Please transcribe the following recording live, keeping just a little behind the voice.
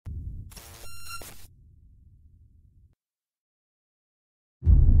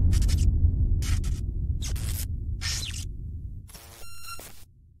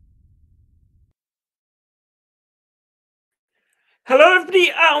Hello, everybody,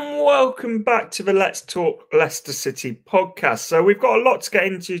 and welcome back to the Let's Talk Leicester City podcast. So we've got a lot to get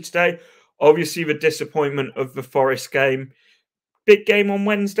into today. Obviously, the disappointment of the Forest game, big game on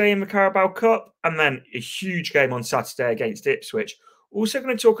Wednesday in the Carabao Cup, and then a huge game on Saturday against Ipswich. Also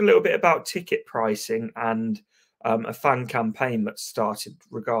going to talk a little bit about ticket pricing and a fan campaign that started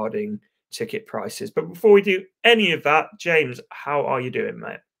regarding ticket prices. But before we do any of that, James, how are you doing,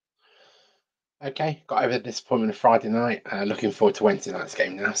 mate? Okay, got over the disappointment of Friday night. Looking forward to Wednesday night's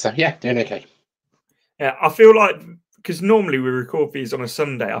game now. So yeah, doing okay. Yeah, I feel like because normally we record these on a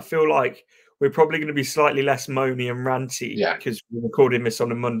Sunday, I feel like we're probably going to be slightly less moany and ranty Yeah, because we're recording this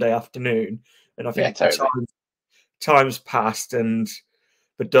on a Monday afternoon, and I yeah, think totally. time's passed and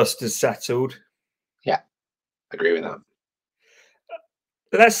the dust has settled. Yeah, agree with that.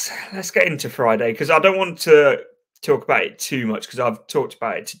 Let's get into Friday because I don't want to talk about it too much because I've talked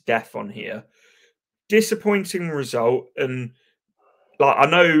about it to death on here. Disappointing result, and like I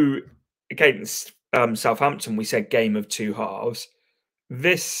know against Southampton we said game of two halves.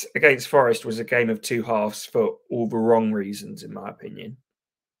 This against Forest was a game of two halves for all the wrong reasons, in my opinion.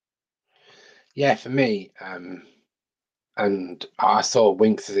 Yeah, for me, and I saw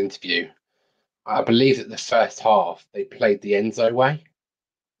Winks' interview. I believe that the first half they played the Enzo way,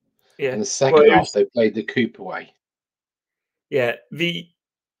 Yeah, and the well, second half they played the Cooper way. yeah.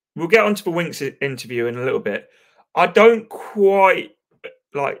 We'll get onto the Winks interview in a little bit. I don't quite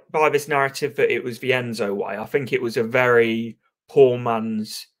like buy this narrative that it was the Enzo way. I think it was a very poor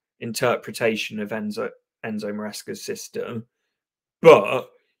man's interpretation of Enzo Maresca's system. But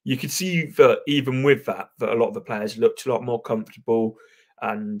you could see that even with that a lot of the players looked a lot more comfortable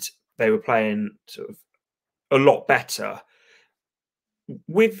and they were playing sort of a lot better.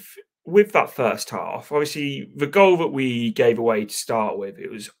 With that first half, obviously the goal that we gave away to start with,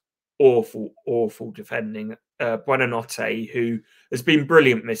 it was awful defending. Buonanotte, who has been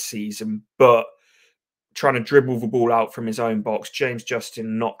brilliant this season, but trying to dribble the ball out from his own box, James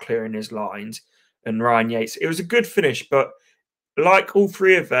Justin not clearing his lines, and Ryan Yates. It was a good finish, but like all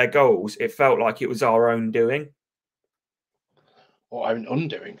three of their goals, it felt like it was our own doing. Or own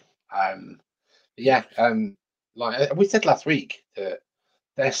undoing. Yeah, like we said last week that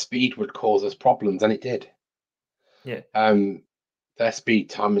their speed would cause us problems, and it did. Yeah. Their speed,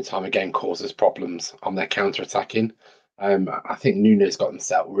 time and time again, causes problems on their counter attacking. I think Nuno's got them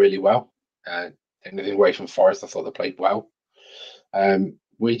set up really well. Taking anything away from Forest, I thought they played well.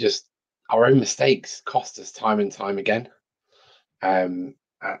 We just our own mistakes cost us time and time again. And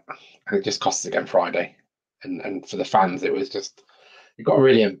it just cost us again Friday. And for the fans, it got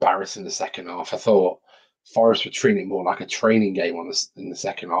really embarrassing the second half. I thought Forest were treating it more like a training game in the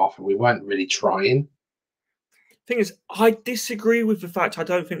second half, and we weren't really trying. Thing is, I disagree with the fact I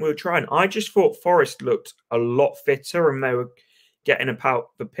don't think we were trying. I just thought Forest looked a lot fitter and they were getting about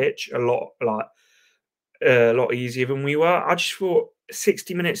the pitch a lot easier than we were. I just thought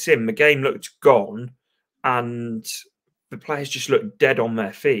 60 minutes in, the game looked gone and the players just looked dead on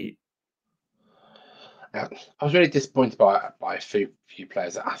their feet. I was really disappointed by a few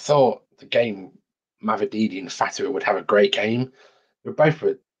players. I thought the game, Mavididi and Fatua would have a great game. They both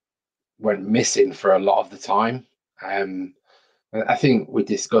went missing for a lot of the time. I think we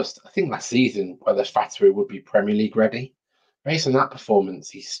discussed, I think last season, whether Fatua would be Premier League ready. Based on that performance,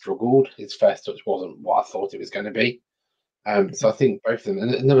 he struggled. His first touch wasn't what I thought it was going to be. So I think both of them,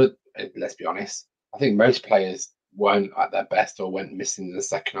 and there were, let's be honest, I think most players weren't at their best or went missing in the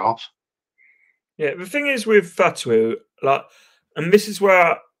second half. Yeah, the thing is with Fatu, like, and this is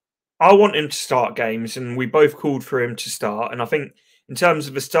where I want him to start games, and we both called for him to start. And I think in terms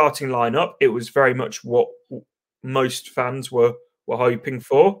of the starting lineup, it was very much what most fans were hoping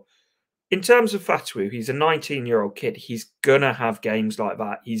for. In terms of Fatu, he's a 19-year-old kid. He's gonna have games like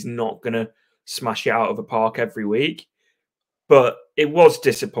that. He's not gonna smash it out of the park every week. But it was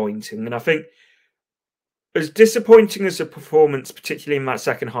disappointing, and I think as disappointing as the performance, particularly in that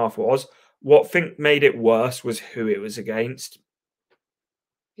second half, was, what I think made it worse was who it was against.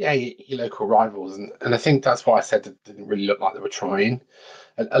 Yeah, your local rivals, and I think that's why I said it didn't really look like they were trying.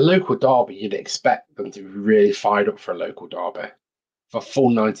 A local derby, you'd expect them to be really fired up for a local derby for full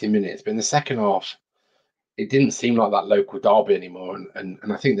 90 minutes, but in the second half, it didn't seem like that local derby anymore, and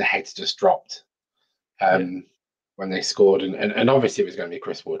I think the heads just dropped Yeah. when they scored, and obviously it was going to be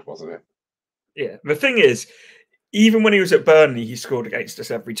Chris Wood, wasn't it? Yeah. The thing is, even when he was at Burnley, he scored against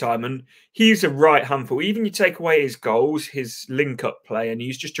us every time. And he's a right handful. Even you take away his goals, his link-up play, and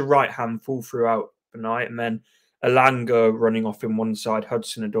he's just a right handful throughout the night. And then Alanga running off in one side,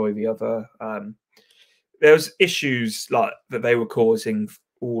 Hudson-Odoi the other. There was issues like that they were causing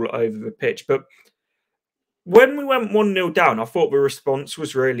all over the pitch. But when we went 1-0 down, I thought the response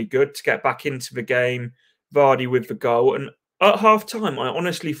was really good to get back into the game. Vardy with the goal. And at half time, I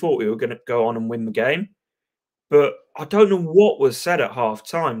honestly thought we were going to go on and win the game. But I don't know what was said at half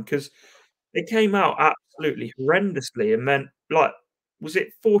time because it came out absolutely horrendously. And then, like, was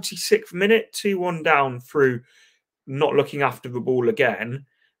it 46th minute, 2-1 down through not looking after the ball again?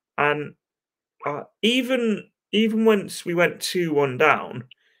 And even once we went 2-1 down,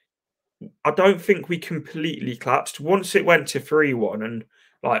 I don't think we completely collapsed. Once it went to 3-1, and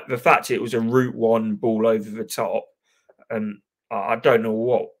like the fact it was a route one ball over the top, and I don't know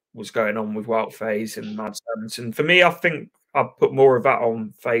what was going on with Wout Faes and Mads Hermansen. For me, I think I'd put more of that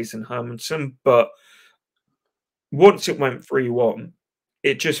on Faes and Hermansen, but once it went 3-1,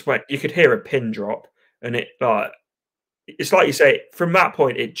 it just went, you could hear a pin drop, and it's like you say, from that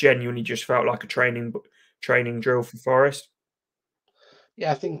point, it genuinely just felt like a training drill for Forest.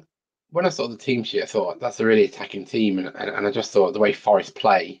 Yeah, I think when I saw the team sheet, I thought that's a really attacking team, and I just thought the way Forest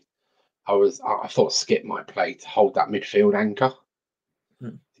play, I thought Skip might play to hold that midfield anchor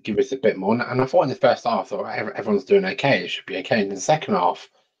Hmm. to give us a bit more. And I thought in the first half, I thought everyone's doing okay, it should be okay. And in the second half,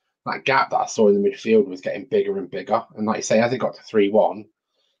 that gap that I saw in the midfield was getting bigger and bigger. And like you say, as it got to 3-1,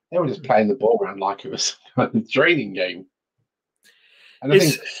 they were just playing the ball around like it was a training game. And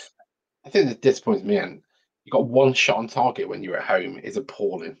It's I think that disappoints me. And you got one shot on target when you're at home is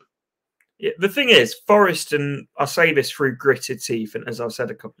appalling. Yeah, the thing is, Forest, and I say this through gritted teeth, and as I've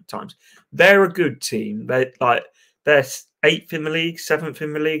said a couple of times, they're a good team. They're eighth in the league, seventh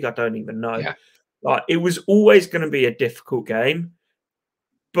in the league. I don't even know. Yeah, Like it was always going to be a difficult game,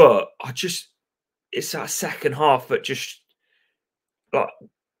 but it's that second half that just like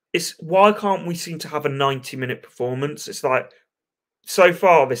it's why can't we seem to have a 90-minute performance? It's like so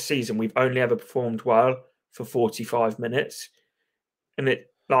far this season we've only ever performed well for 45 minutes, and it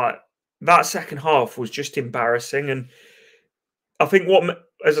like that second half was just embarrassing. And I think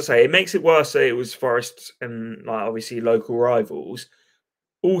as I say, it makes it worse that it was Forest and like obviously local rivals.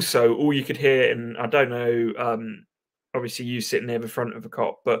 Also, all you could hear, and I don't know, obviously you sitting near the front of the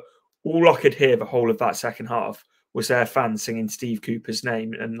cop, but all I could hear the whole of that second half was their fans singing Steve Cooper's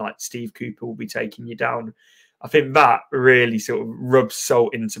name and like Steve Cooper will be taking you down. I think that really sort of rubs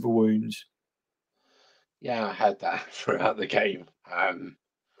salt into the wounds. yeah, I had that throughout the game.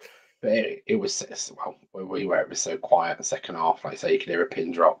 But it was well, where we were, it was so quiet the second half. Like I say, you could hear a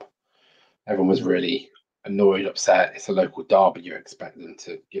pin drop. Everyone was really annoyed, upset. It's a local derby. You expect them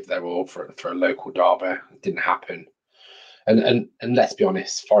to give their all for a local derby. It didn't happen. And let's be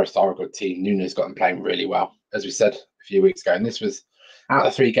honest, Forest are a good team. Nuno's got them playing really well, as we said a few weeks ago. And this was out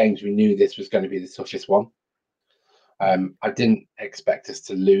of the three games, we knew this was going to be the toughest one. I didn't expect us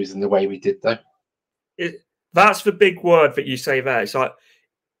to lose in the way we did, though. That's the big word that you say there. It's like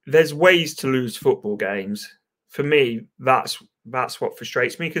there's ways to lose football games. For me, that's what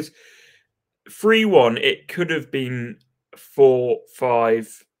frustrates me because 3-1, it could have been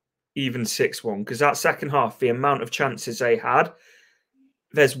 4-5, even 6-1. Because that second half, the amount of chances they had,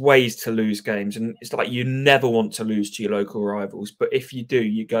 there's ways to lose games, and it's like you never want to lose to your local rivals, but if you do,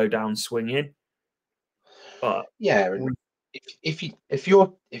 you go down swinging. But Yeah, and if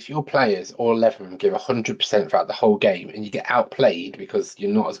your players all 11 of them give 100% throughout the whole game, and you get outplayed because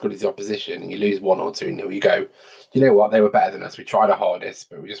you're not as good as the opposition, and you lose 1 or 2-0, you go, you know what? They were better than us. We tried our hardest,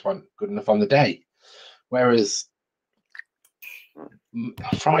 but we just weren't good enough on the day. Whereas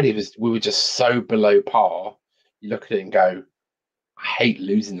Friday we were just so below par. You look at it and go, I hate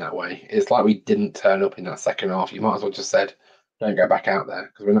losing that way. It's like we didn't turn up in that second half. You might as well just said, don't go back out there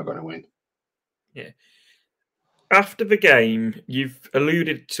because we're not going to win. yeah, after the game, you've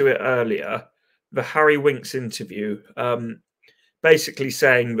alluded to it earlier, the Harry Winks interview, basically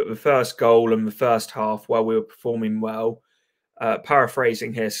saying that the first goal and the first half, while we were performing well,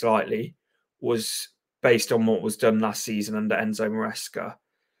 paraphrasing here slightly, was based on what was done last season under Enzo Maresca.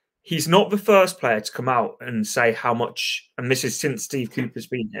 He's not the first player to come out and say how much, and this is since Steve Cooper's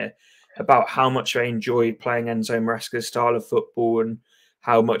been here, about how much they enjoyed playing Enzo Maresca's style of football and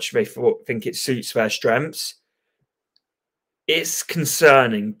how much they think it suits their strengths. It's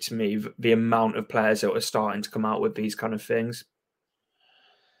concerning to me the amount of players that are starting to come out with these kind of things.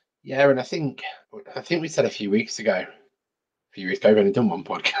 Yeah, and I think we said a few weeks ago. We've only done one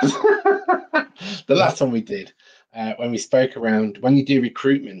podcast. The last one we did, when we spoke around when you do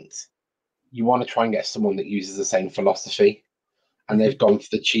recruitment, you want to try and get someone that uses the same philosophy, and they've gone for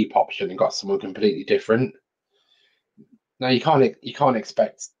the cheap option and got someone completely different. Now you can't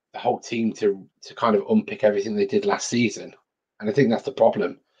expect the whole team to kind of unpick everything they did last season, and I think that's the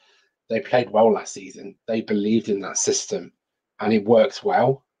problem. They played well last season. They believed in that system, and it works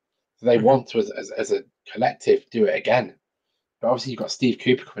well. So they want to, as collective, do it again. But obviously, you've got Steve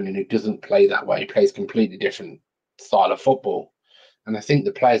Cooper coming in who doesn't play that way. He plays completely different style of football. And I think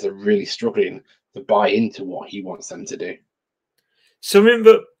the players are really struggling to buy into what he wants them to do. Something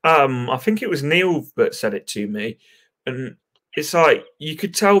that I think it was Neil that said it to me, and it's like you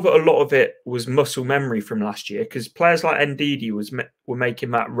could tell that a lot of it was muscle memory from last year because players like Ndidi were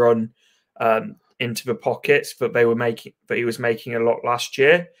making that run into the pockets that he was making a lot last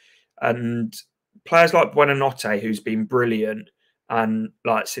year, and players like Buonanotte, who's been brilliant, and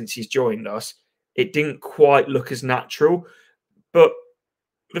like since he's joined us, it didn't quite look as natural. But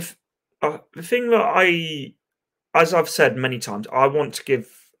the thing that as I've said many times, I want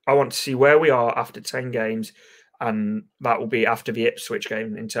to see where we are after 10 games, and that will be after the Ipswich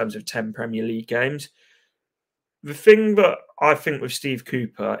game in terms of 10 Premier League games. The thing that I think with Steve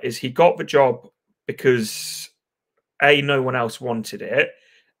Cooper is he got the job because A, no one else wanted it,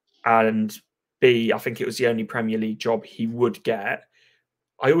 and B, I think it was the only Premier League job he would get.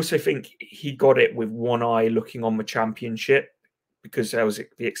 I also think he got it with one eye looking on the Championship because there was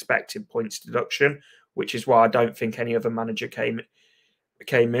the expected points deduction, which is why I don't think any other manager came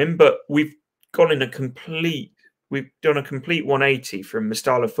in. But we've done a complete 180 from the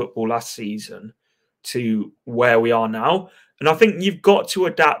style of football last season to where we are now. And I think you've got to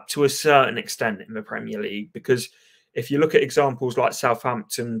adapt to a certain extent in the Premier League because if you look at examples like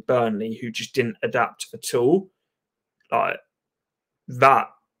Southampton, Burnley, who just didn't adapt at all, like that,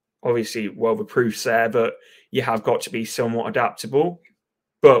 obviously, well, the proof's there that you have got to be somewhat adaptable.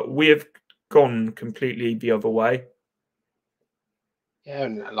 But we have gone completely the other way. Yeah,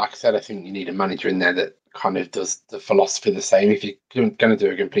 and like I said, I think you need a manager in there that kind of does the philosophy the same. If you're going to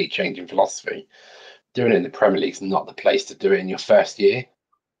do a complete change in philosophy, doing it in the Premier League is not the place to do it in your first year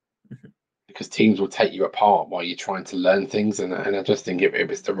because teams will take you apart while you're trying to learn things. And I just think it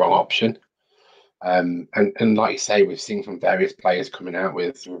was the wrong option. And like you say, we've seen from various players coming out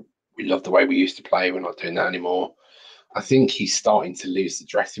with, we love the way we used to play. We're not doing that anymore. I think he's starting to lose the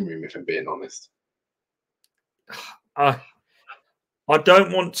dressing room, if I'm being honest. I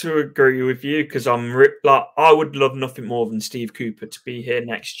don't want to agree with you because I would love nothing more than Steve Cooper to be here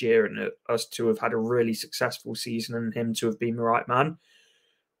next year and us to have had a really successful season and him to have been the right man.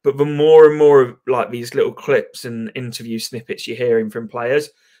 But the more and more of like these little clips and interview snippets you're hearing from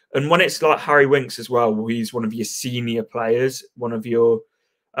players, and when it's like Harry Winks as well, where he's one of your senior players, one of your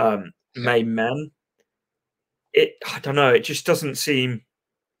main men, I don't know, it just doesn't seem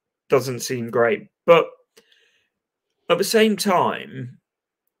great. But at the same time,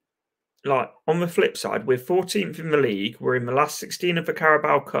 like on the flip side, we're 14th in the league. We're in the last 16 of the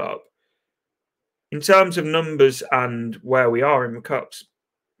Carabao Cup. In terms of numbers and where we are in the cups,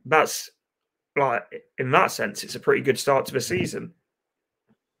 that's like in that sense, it's a pretty good start to the season.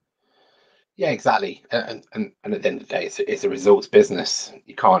 Yeah, exactly. And at the end of the day, it's a results business.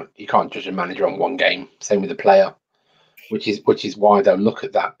 You can't judge a manager on one game. Same with the player, which is why they'll look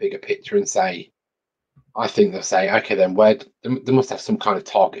at that bigger picture and say, I think they'll say, okay, then they must have some kind of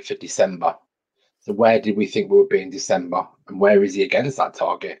target for December. So where did we think we would be in December, and where is he against that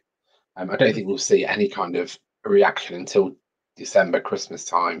target? I don't think we'll see any kind of reaction until December, Christmas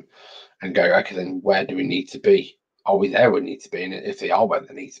time, and go, okay, then where do we need to be? Are we there where we need to be? And if they are where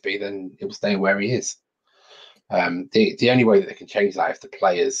they need to be, then it will stay where he is. The only way that they can change that is if the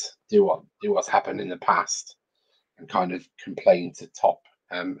players do what's happened in the past and kind of complain to Top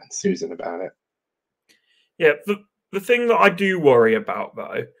and Susan about it. Yeah, the thing that I do worry about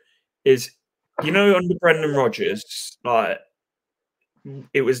though is, under Brendan Rodgers, like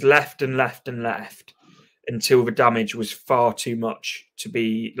it was left and left and left until the damage was far too much to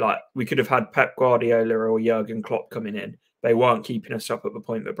be like we could have had Pep Guardiola or Jurgen Klopp coming in. They weren't keeping us up at the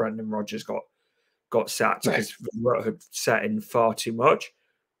point that Brendan Rodgers got sacked because the rut had set in far too much.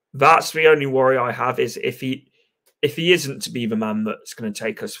 That's the only worry I have is if he isn't to be the man that's going to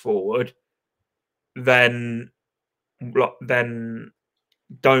take us forward, then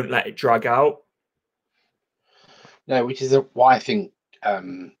don't let it drag out. No, which is why I think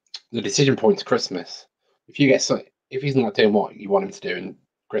the decision point's Christmas. If he's not doing what you want him to do, and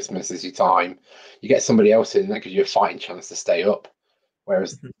Christmas is your time, you get somebody else in, that gives you a fighting chance to stay up.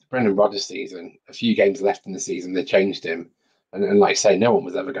 Whereas Brendan Rodgers' season, a few games left in the season, they changed him, and like I say, no one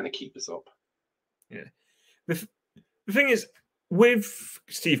was ever going to keep us up. Yeah, the thing is with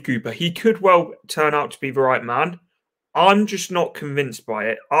Steve Cooper, he could well turn out to be the right man. I'm just not convinced by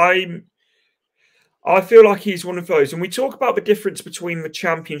it. I feel like he's one of those, and we talk about the difference between the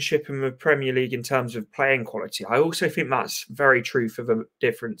Championship and the Premier League in terms of playing quality. I also think that's very true for the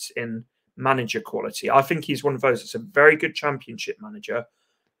difference in manager quality. I think he's one of those that's a very good Championship manager,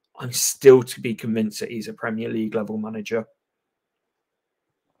 I'm still to be convinced that he's a Premier League level manager.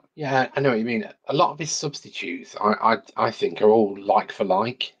 Yeah, I know what you mean. A lot of his substitutes, I think, are all like for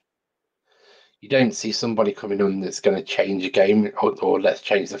like. You don't see somebody coming on that's going to change a game or let's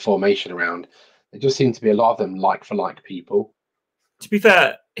change the formation around. There just seem to be a lot of them like for like people. To be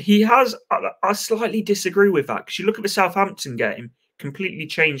fair, he has. I slightly disagree with that because you look at the Southampton game, completely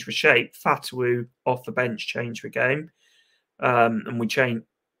changed the shape. Fatawu off the bench changed the game, and we changed.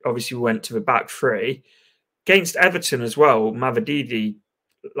 Obviously, we went to the back three against Everton as well. Mavididi,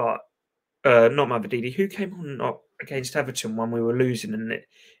 like not Mavididi, who came on not against Everton when we were losing, and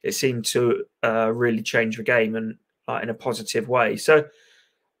it seemed to really change the game and in a positive way. So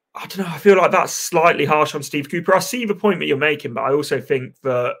I don't know. I feel like that's slightly harsh on Steve Cooper. I see the point that you're making, but I also think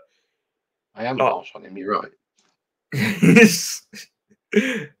that I am harsh on him. You're right.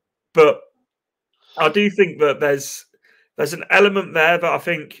 but I do think that there's an element there that I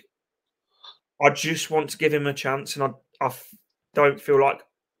think I just want to give him a chance, and I don't feel like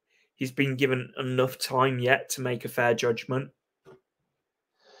he's been given enough time yet to make a fair judgment.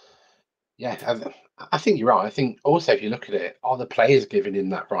 Yeah, I think you're right. I think also if you look at it, are the players giving him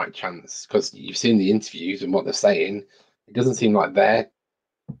that right chance? Because you've seen the interviews and what they're saying. It doesn't seem like they're.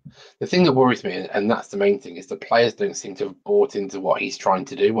 The thing that worries me, and that's the main thing, is the players don't seem to have bought into what he's trying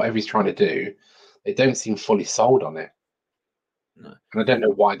to do. Whatever he's trying to do, they don't seem fully sold on it. No. And I don't know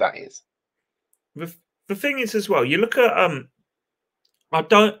why that is. The thing is as well, you look at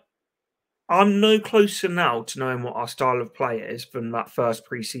I'm no closer now to knowing what our style of play is than that first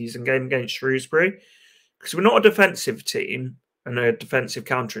pre-season game against Shrewsbury, because we're not a defensive team and a defensive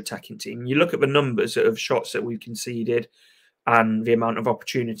counter-attacking team. You look at the numbers of shots that we've conceded and the amount of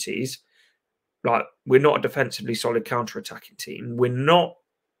opportunities. Like, we're not a defensively solid counter-attacking team. We're not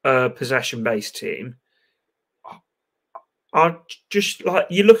a possession-based team. I just like,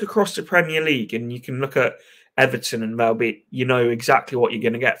 you look across the Premier League and you can look at Everton and they'll be, you know exactly what you're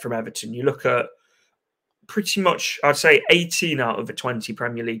going to get from Everton. You look at pretty much, I'd say 18 out of the 20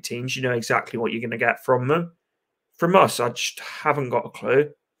 Premier League teams, you know exactly what you're going to get from them. From us, I just haven't got a clue.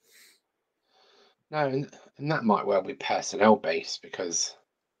 No, and that might well be personnel based because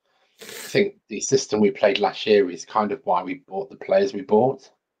I think the system we played last year is kind of why we bought the players we bought.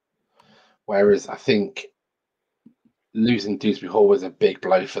 Whereas I think losing Dewsbury Hall was a big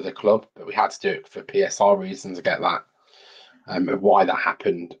blow for the club, but we had to do it for PSR reasons to get that and why that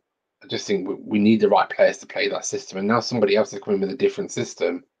happened. I just think we need the right players to play that system. And now somebody else is coming with a different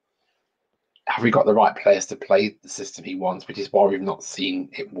system. Have we got the right players to play the system he wants, which is why we've not seen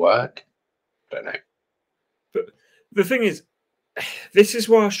it work? I don't know. But the thing is, this is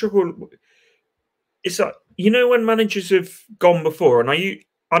why I struggle. It's like, you know, when managers have gone before, and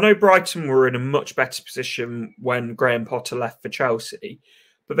I know Brighton were in a much better position when Graham Potter left for Chelsea,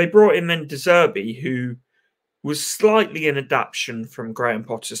 but they brought in then De Zerbi, who was slightly an adaptation from Graham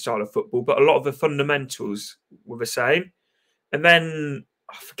Potter's style of football, but a lot of the fundamentals were the same. And then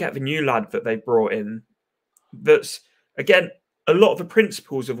I forget the new lad that they brought in. That's, again, a lot of the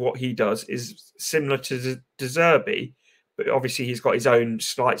principles of what he does is similar to De Zerbi, but obviously he's got his own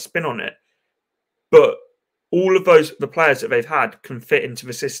slight spin on it. But all of the players that they've had can fit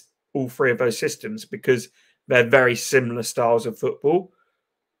into all three of those systems because they're very similar styles of football.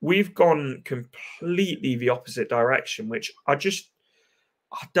 We've gone completely the opposite direction, which I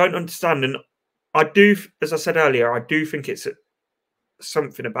don't understand. And I do, as I said earlier, I do think it's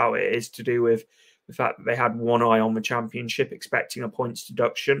something about it is to do with the fact that they had one eye on the championship, expecting a points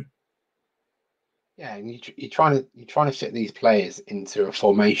deduction. Yeah, and you're trying to fit these players into a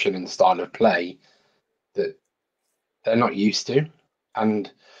formation and style of play that they're not used to,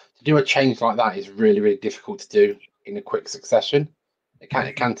 and to do a change like that is really, really difficult to do in a quick succession. It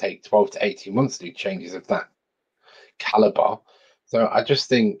can take 12 to 18 months to do changes of that caliber. So I just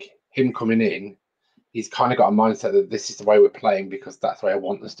think him coming in, he's kind of got a mindset that this is the way we're playing because that's the way I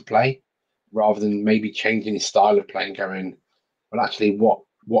want us to play, rather than maybe changing his style of playing, going, well, actually,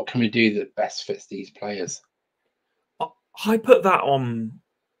 what can we do that best fits these players? I put that on.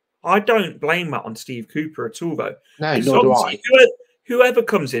 I don't blame that on Steve Cooper at all, though. No, Because nor do I. whoever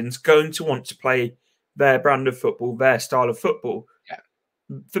comes in is going to want to play their brand of football, their style of football. Yeah.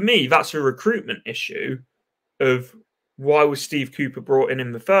 For me, that's a recruitment issue of why was Steve Cooper brought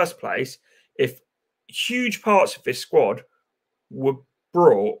in the first place if huge parts of this squad were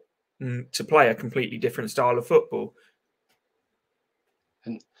brought to play a completely different style of football.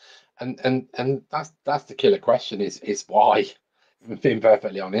 And that's the killer question is why, being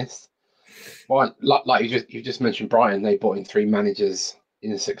perfectly honest. Why, like you just mentioned Brighton, they brought in 3 managers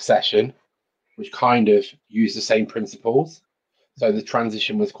in succession, which kind of use the same principles. So the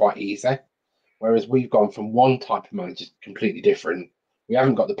transition was quite easy. Whereas we've gone from one type of manager completely different. We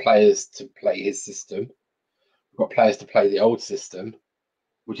haven't got the players to play his system. We've got players to play the old system,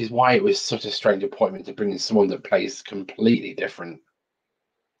 which is why it was such a strange appointment to bring in someone that plays completely different.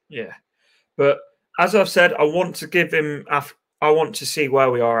 Yeah, but as I've said, I want to give him. I want to see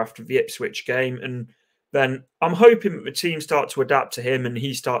where we are after the Ipswich game, and then I'm hoping that the team start to adapt to him, and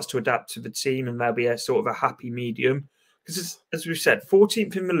he starts to adapt to the team, and there'll be a sort of a happy medium. Because as we've said,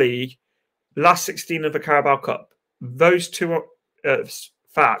 14th in the league, last 16 of the Carabao Cup. Those two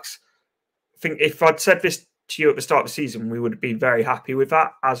facts. I think if I'd said this to you at the start of the season, we would be very happy with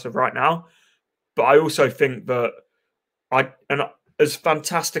that as of right now. But I also think that as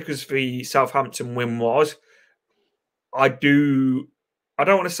fantastic as the Southampton win was, I don't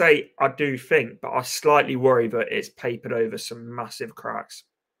want to say I do think, but I slightly worry that it's papered over some massive cracks.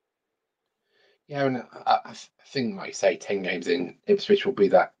 Yeah, and I think, like you say, 10 games in, Ipswich will be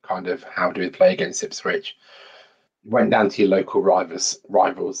that kind of how do we play against Ipswich? You went down to your local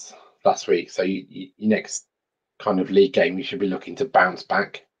rivals last week, so your next kind of league game, you should be looking to bounce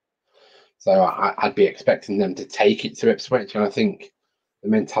back. So I'd be expecting them to take it to Ipswich, and I think the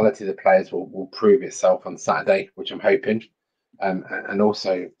mentality of the players will prove itself on Saturday, which I'm hoping. And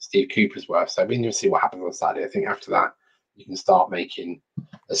also Steve Cooper's worth. So we need to see what happens on Saturday. I think after that, you can start making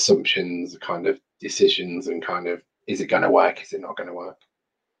assumptions, kind of decisions, and kind of is it going to work? Is it not going to work?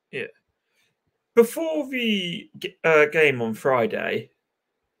 Yeah. Before the game on Friday,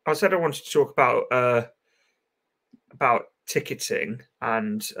 I said I wanted to talk about ticketing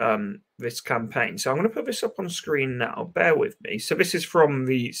and this campaign. So I'm going to put this up on screen now. Bear with me. So this is from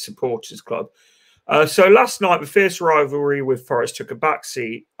the Supporters Club. So last night, the fierce rivalry with Forest took a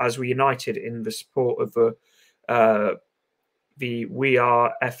backseat as we united in the support of the We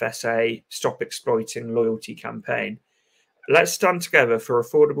Are FSA Stop Exploiting Loyalty campaign. Let's stand together for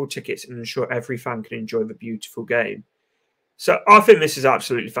affordable tickets and ensure every fan can enjoy the beautiful game. So I think this is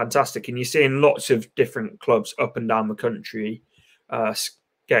absolutely fantastic, and you're seeing lots of different clubs up and down the country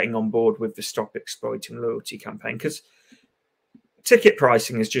getting on board with the Stop Exploiting Loyalty campaign, because ticket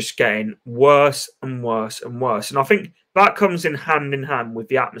pricing is just getting worse and worse and worse. And I think that comes in hand with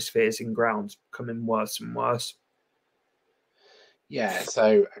the atmospheres in grounds becoming worse and worse. Yeah,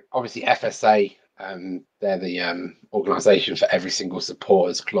 so obviously FSA, they're the organisation for every single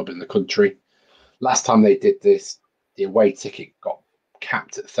supporters club in the country. Last time they did this, the away ticket got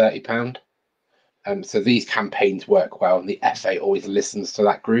capped at £30. So these campaigns work well, and the FA always listens to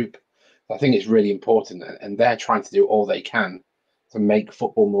that group. I think it's really important, and they're trying to do all they can to make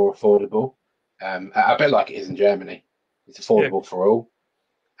football more affordable. A bit like it is in Germany, it's affordable for all,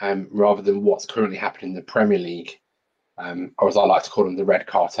 rather than what's currently happening in the Premier League, or as I like to call them, the Red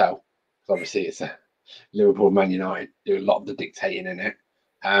Cartel. Because obviously it's a Liverpool, Man United do a lot of the dictating in it,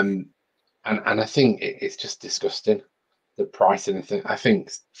 and I think it's just disgusting, the pricing. I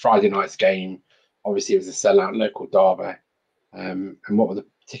think Friday night's game, obviously it was a sellout local derby, and what were the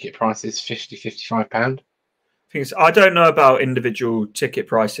ticket prices? £50, £55. I don't know about individual ticket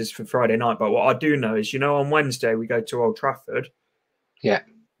prices for Friday night, but what I do know is, on Wednesday we go to Old Trafford. Yeah.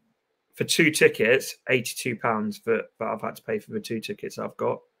 For 2 tickets, £82 that I've had to pay for the 2 tickets I've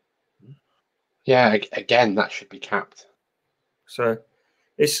got. Yeah, again, that should be capped. So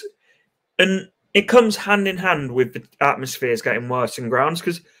it comes hand in hand with the atmospheres getting worse in grounds,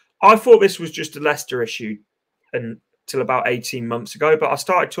 because I thought this was just a Leicester issue until about 18 months ago, but I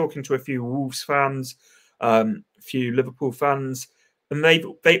started talking to a few Wolves fans, a few Liverpool fans, and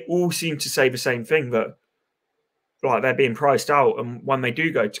they all seem to say the same thing, that like they're being priced out, and when they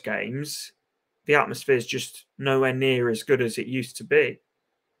do go to games, the atmosphere is just nowhere near as good as it used to be.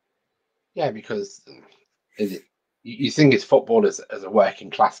 Yeah, because you think it's football as a working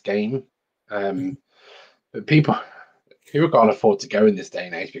class game, but people can't afford to go in this day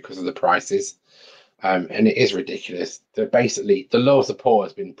and age because of the prices, and it is ridiculous. They're basically, the lower support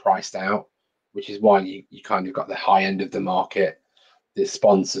has been priced out, which is why you kind of got the high end of the market, the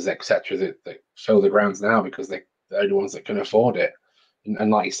sponsors, etc., that fill the grounds now because they're the only ones that can afford it.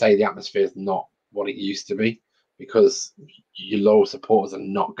 And like you say, the atmosphere is not what it used to be because your loyal supporters are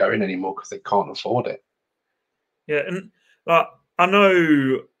not going anymore because they can't afford it. Yeah, and I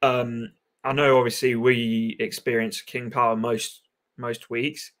know, obviously we experience King Power most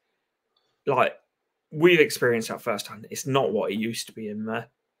weeks. Like we've experienced that firsthand. It's not what it used to be in there.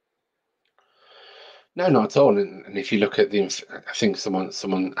 No, not at all. And if you look at I think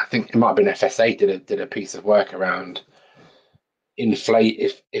I think it might have been FSA did a piece of work around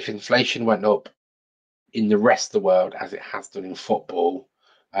if inflation went up in the rest of the world as it has done in football,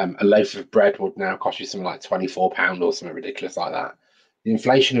 A loaf of bread would now cost you something like £24 or something ridiculous like that. The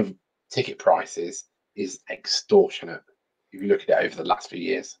inflation of ticket prices is extortionate if you look at it over the last few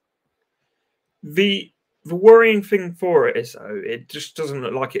years. The worrying thing for it is, though, it just doesn't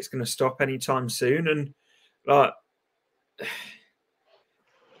look like it's going to stop anytime soon. And like,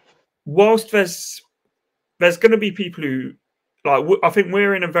 whilst there's going to be people who like, I think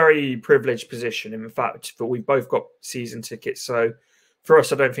we're in a very privileged position in the fact that we've both got season tickets. So for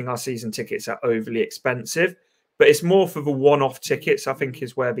us, I don't think our season tickets are overly expensive, but it's more for the one-off tickets, I think,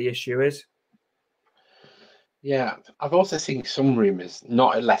 is where the issue is. Yeah, I've also seen some rumours,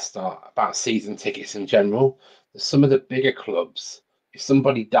 not at Leicester, about season tickets in general. Some of the bigger clubs, if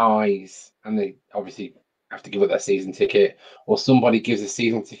somebody dies and they obviously have to give up their season ticket, or somebody gives a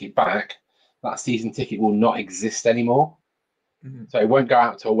season ticket back, that season ticket will not exist anymore. So it won't go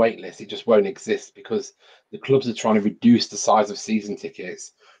out to a wait list. It just won't exist because the clubs are trying to reduce the size of season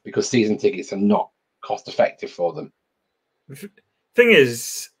tickets because season tickets are not cost effective for them. The thing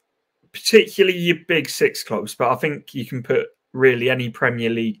is, particularly your big six clubs, but I think you can put really any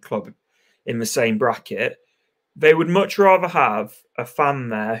Premier League club in the same bracket. They would much rather have a fan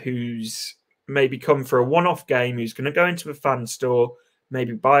there who's maybe come for a one-off game, who's going to go into the fan store,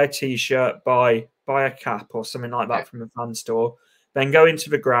 maybe buy a T-shirt, buy a cap or something like that from the fan store, then go into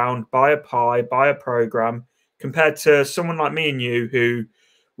the ground, buy a pie, buy a program, compared to someone like me and you who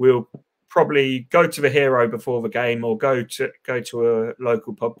will probably go to the Hero before the game or go to a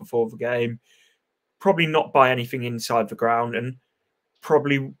local pub before the game, probably not buy anything inside the ground, and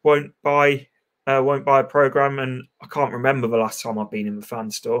probably won't buy a program. And I can't remember the last time I've been in the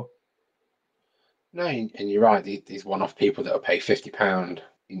fan store. No, and you're right. These one-off people that will pay £50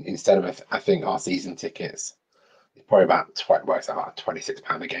 instead of I think our season tickets is probably about works out about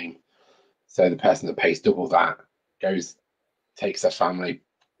 £26 a game. So the person that pays double that goes, takes their family,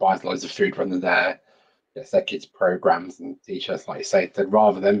 buys loads of food when they're there, gets their kids programs and t-shirts, like you say. They'd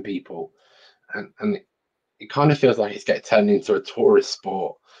rather than people, and it kind of feels like it's getting turned into a tourist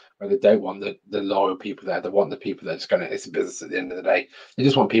sport where they don't want the loyal people there. They want the people that are just going to, it's a business at the end of the day. They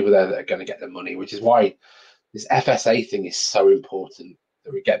just want people there that are going to get the money, which is why this FSA thing is so important,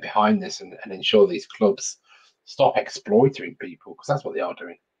 that we get behind this and ensure these clubs stop exploiting people, because that's what they are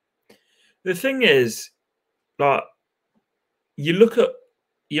doing. The thing is, like, you look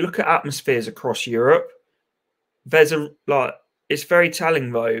at atmospheres across Europe. There's it's very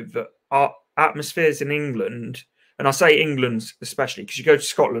telling though that our atmospheres in England, and I say England especially because you go to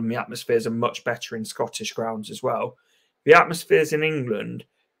Scotland, the atmospheres are much better in Scottish grounds as well. The atmospheres in England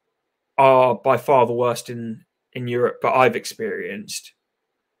are by far the worst in Europe that I've experienced.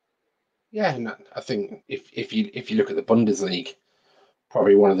 Yeah, and I think if you look at the Bundesliga,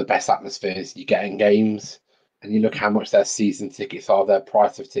 probably one of the best atmospheres you get in games, and you look how much their season tickets are, their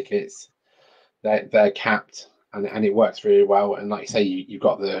price of tickets, they're capped, and it works really well. And like you say, you've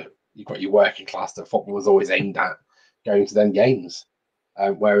got your working class that football was always aimed at going to them games,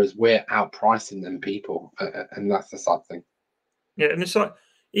 whereas we're outpricing them people, and that's the sad thing. Yeah, and it's like,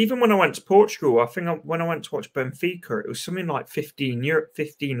 even when I went to Portugal, I think when I went to watch Benfica, it was something like 15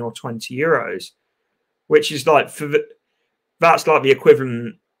 or 20 euros, which is like that's like the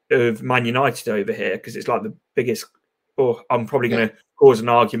equivalent of Man United over here, because it's like the biggest. Or I'm probably going to cause an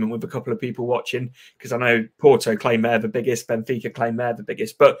argument with a couple of people watching, because I know Porto claim they're the biggest, Benfica claim they're the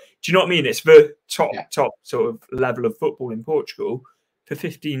biggest. But do you know what I mean? It's the top sort of level of football in Portugal for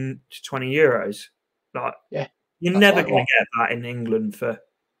 15 to 20 euros. Like, you're never going to get that in England for.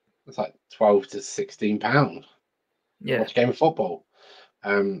 It's like £12 to £16. Yeah, watch a game of football.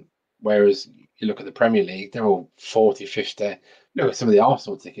 Whereas you look at the Premier League, they're all 40, 50. Look at some of the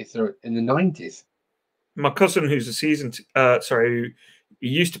Arsenal tickets; they're in the 90s. My cousin, who's a he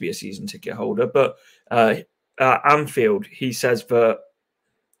used to be a season ticket holder, but Anfield, he says that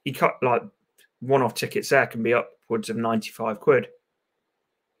he cut like one-off tickets there can be upwards of 95 quid.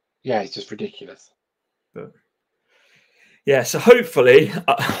 Yeah, it's just ridiculous. But yeah, so hopefully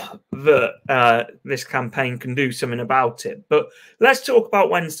this campaign can do something about it. But let's talk about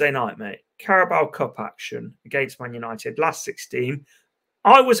Wednesday night, mate. Carabao Cup action against Man United, last 16.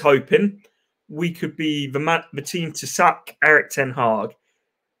 I was hoping we could be the team to sack Eric Ten Hag.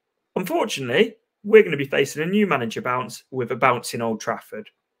 Unfortunately, we're going to be facing a new manager bounce with a bounce in Old Trafford.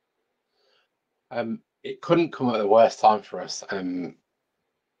 It couldn't come at the worst time for us.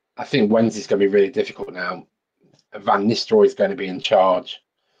 I think Wednesday's going to be really difficult now. Van Nistelrooy is going to be in charge,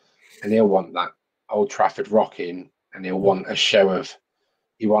 and he'll want that Old Trafford rocking, and he'll want a show of.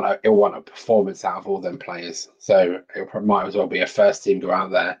 He'll want a performance out of all them players. So it might as well be a first team go out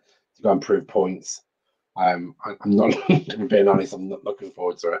there to go and prove points. I'm not being honest. I'm not looking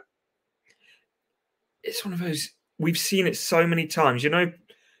forward to it. It's one of those, we've seen it so many times.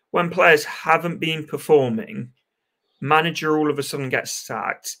 When players haven't been performing, manager all of a sudden gets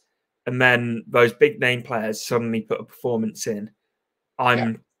sacked, and then those big name players suddenly put a performance in. Yeah,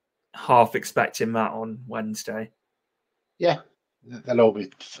 I'm half expecting that on Wednesday. yeah. There'll all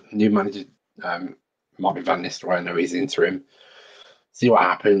be new manager. Might be Van Nistelrooy. I know he's interim. See what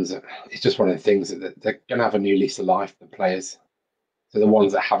happens. It's just one of the things that they're going to have a new lease of life. The players, so the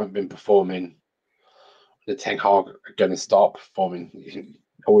ones that haven't been performing, the Ten Hag are going to start performing.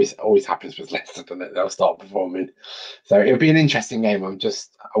 Always happens with Leicester, doesn't it? They'll start performing. So it'll be an interesting game.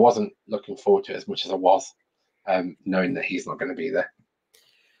 I wasn't looking forward to it as much as I was, knowing that he's not going to be there.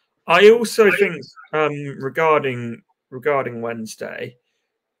 I also think regarding Wednesday,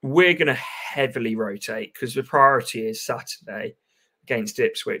 we're going to heavily rotate because the priority is Saturday against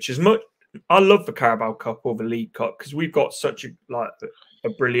Ipswich. As much I love the Carabao Cup or the League Cup because we've got such a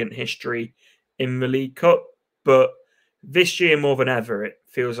brilliant history in the League Cup, but this year more than ever, it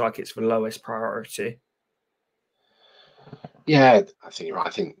feels like it's the lowest priority. Yeah, I think you're right. I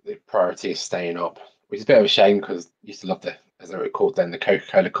think the priority is staying up, which is a bit of a shame because I used to love as I recall then, the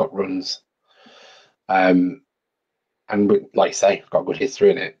Coca-Cola Cup runs. And like you say, got a good history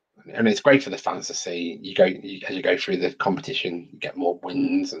in it, and it's great for the fans to see. As you go through the competition, you get more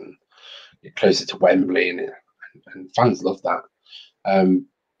wins and you're closer to Wembley, and fans love that.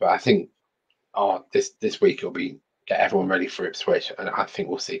 But I think this week it'll be get everyone ready for Ipswich, and I think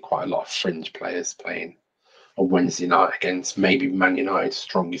we'll see quite a lot of fringe players playing on Wednesday night against maybe Man United's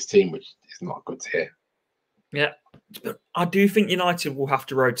strongest team, which is not good to hear. Yeah, but I do think United will have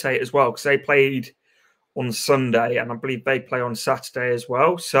to rotate as well because they played on Sunday and I believe they play on Saturday as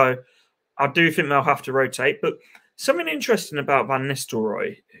well. So I do think they'll have to rotate. But something interesting about Van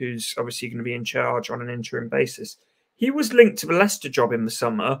Nistelrooy, who's obviously going to be in charge on an interim basis, he was linked to the Leicester job in the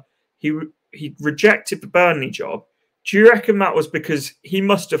summer. He rejected the Burnley job. Do you reckon that was because he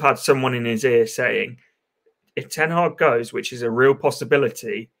must have had someone in his ear saying, if Ten Hag goes, which is a real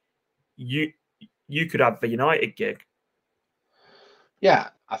possibility, you could have the United gig? Yeah,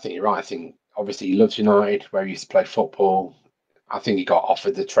 I think you're right. I think obviously he loves United, where he used to play football. I think he got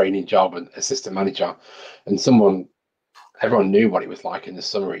offered the training job and assistant manager, and everyone knew what it was like in the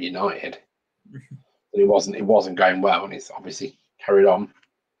summer at United. But it wasn't going well, and it's obviously carried on.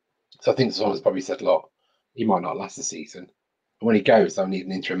 So I think someone's probably said, "Look, he might not last the season, and when he goes, they'll need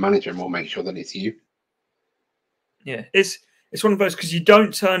an interim manager, and we'll make sure that it's you." Yeah, it's one of those because you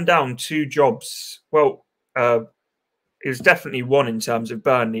don't turn down two jobs. Well, it was definitely one in terms of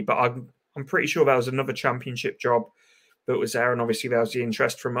Burnley, but I'm pretty sure there was another championship job that was there, and obviously there was the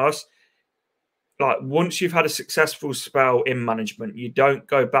interest from us. Like once you've had a successful spell in management, you don't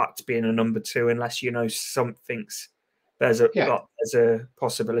go back to being a number two unless you know there's Yeah, a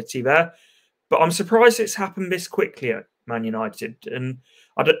possibility there. But I'm surprised it's happened this quickly at Man United, and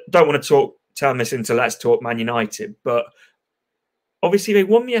I don't want to turn this into let's talk Man United, but obviously they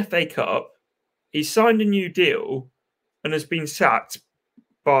won the FA Cup. He signed a new deal and has been sacked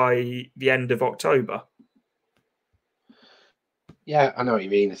by the end of October. yeah, I know what you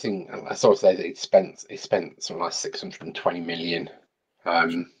mean. I think I saw today that he spent something like 620 million.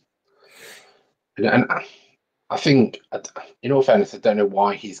 And I think, in all fairness, I don't know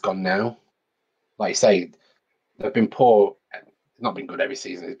why he's gone now. Like you say, they've been poor. It's not been good every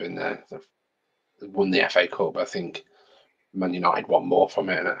season. He's been there. They've won the FA Cup, but I think Man United want more from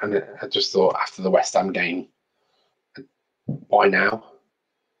it. And I just thought after the West Ham game, why now?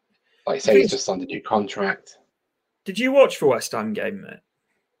 Like you say, he's just signed a new contract. Did you watch the West Ham game, mate?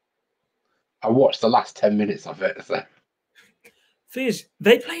 I watched the last 10 minutes of it. So. Thing is,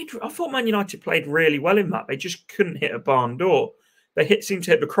 I thought Man United played really well in that. They just couldn't hit a barn door. Seemed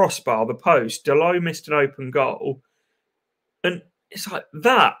to hit the crossbar, the post. Dalot missed an open goal. And it's like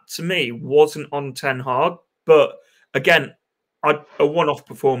that, to me, wasn't on Ten Hag. But again, a one-off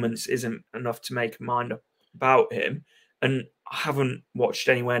performance isn't enough to make a mind up about him. And I haven't watched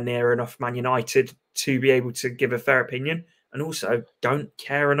anywhere near enough Man United to be able to give a fair opinion. And also don't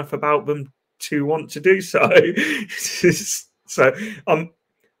care enough about them to want to do so. So I'm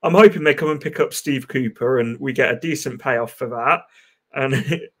hoping they come and pick up Steve Cooper and we get a decent payoff for that.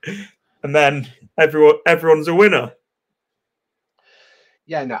 And and then everyone's a winner.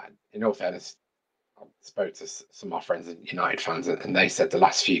 Yeah, no, in all fairness, I spoke to some of my friends and United fans, and they said the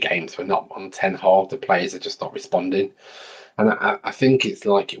last few games were not on Ten Hag. The players are just not responding. And I think it's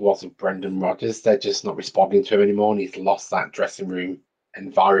like it was with Brendan Rodgers. They're just not responding to him anymore, and he's lost that dressing room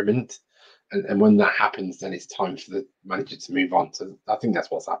environment. And when that happens, then it's time for the manager to move on. So I think that's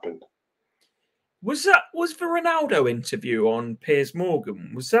what's happened. Was the Ronaldo interview on Piers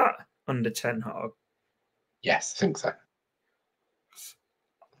Morgan? Was that under Ten Hag? Yes, I think so.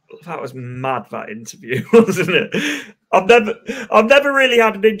 That was mad, that interview, wasn't it? I've never really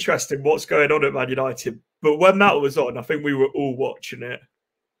had an interest in what's going on at Man United, but when that was on, I think we were all watching it.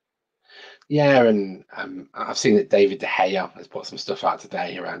 Yeah, and I've seen that David De Gea has put some stuff out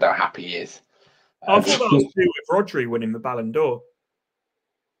today around how happy he is. I thought that was to do with Rodri winning the Ballon d'Or.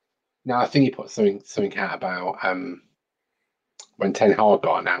 No, I think he put something out about when Ten Hag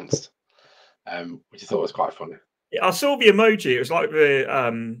got announced, which I thought was quite funny. Yeah, I saw the emoji. It was like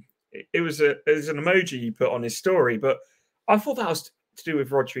it was an emoji he put on his story, but I thought that was to do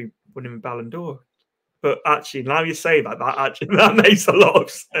with Rodri winning the Ballon d'Or. But actually, now you say that makes a lot of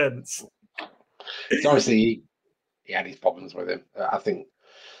sense. So obviously, he had his problems with him. I think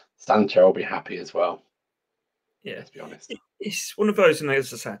Sancho will be happy as well. Yeah, let's be honest. It's one of those, and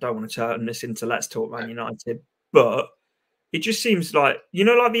as I said, I don't want to turn this into Let's Talk Man United, but it just seems like,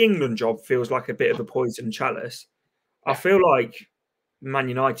 like the England job feels like a bit of a poison chalice. Yeah. I feel like Man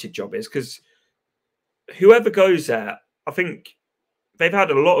United job is, because whoever goes there, I think they've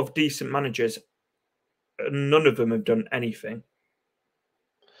had a lot of decent managers, and none of them have done anything.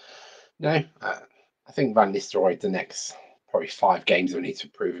 No, I think Van Nistelrooy, the next probably 5 games will need to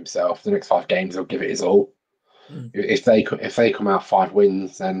prove himself. The next 5 games, he'll give it his all. If they come out 5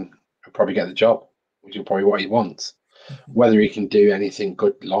 wins, then he'll probably get the job, which is probably what he wants. Whether he can do anything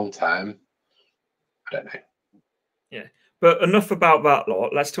good long term, I don't know. Yeah, but enough about that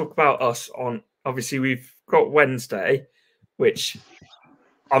lot. Let's talk about us. Obviously, we've got Wednesday, which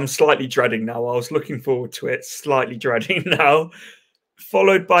I'm slightly dreading now. I was looking forward to it, slightly dreading now.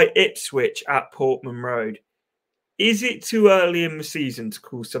 Followed by Ipswich at Portman Road. Is it too early in the season to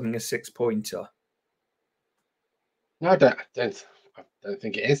call something a 6-pointer? No, I don't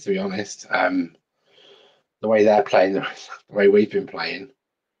think it is, to be honest. The way they're playing, the way we've been playing,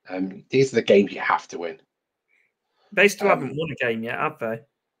 these are the games you have to win. They still haven't won a game yet, have they?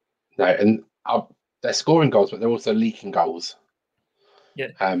 No, and they're scoring goals, but they're also leaking goals. Yeah.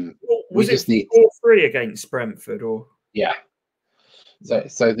 Was it 4-3 against Brentford, or? Yeah.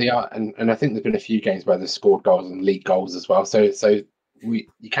 So they are, and I think there's been a few games where they've scored goals and leaked goals as well. So you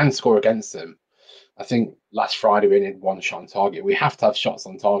can score against them. I think last Friday we only had 1 shot on target. We have to have shots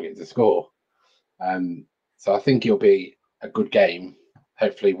on target to score. So I think it'll be a good game.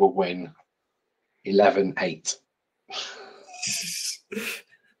 Hopefully we'll win 11-8.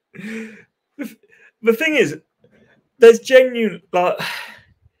 The thing is, there's genuine, like,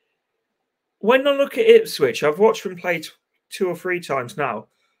 when I look at Ipswich, I've watched them play 2 or 3 times now.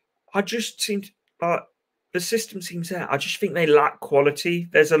 I just seem like the system seems there. I just think they lack quality.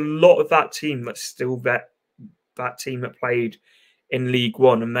 There's a lot of that team that's still that team that played in League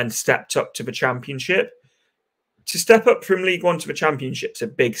One and then stepped up to the Championship. To step up from League One to the Championship is a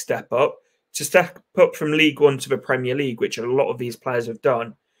big step up. To step up from League One to the Premier League, which a lot of these players have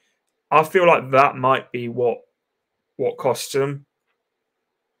done, I feel like that might be what costs them.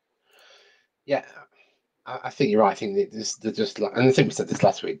 Yeah, I think you're right. I think they're just, and I think we said this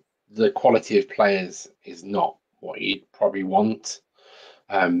last week, the quality of players is not what you'd probably want.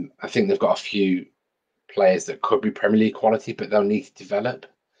 I think they've got a few players that could be Premier League quality, but they'll need to develop.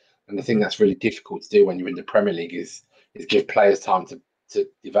 And I think that's really difficult to do when you're in the Premier League, is give players time to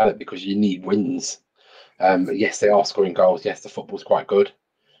develop, because you need wins. Yes, they are scoring goals. Yes, the football's quite good,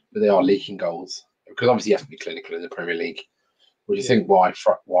 but they are leaking goals, because obviously you have to be clinical in the Premier League. What do you think why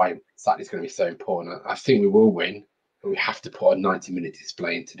Saturday's going to be so important? I think we will win, but we have to put a 90-minute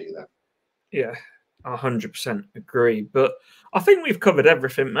display in to do that. Yeah, 100% agree. But I think we've covered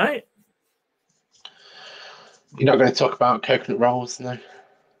everything, mate. You're not going to talk about coconut rolls, no?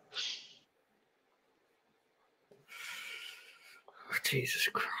 Oh, Jesus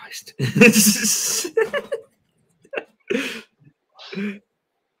Christ.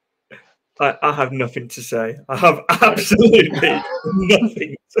 I have nothing to say. I have absolutely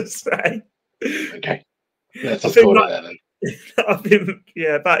nothing to say. Okay. Let's just call it there then. I think,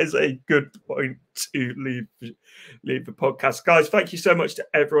 yeah, that is a good point to leave the podcast. Guys, thank you so much to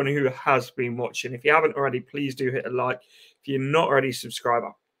everyone who has been watching. If you haven't already, please do hit a like. If you're not already subscribed,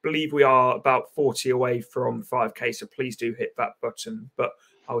 I believe we are about 40 away from 5K, so please do hit that button. But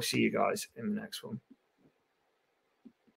I'll see you guys in the next one.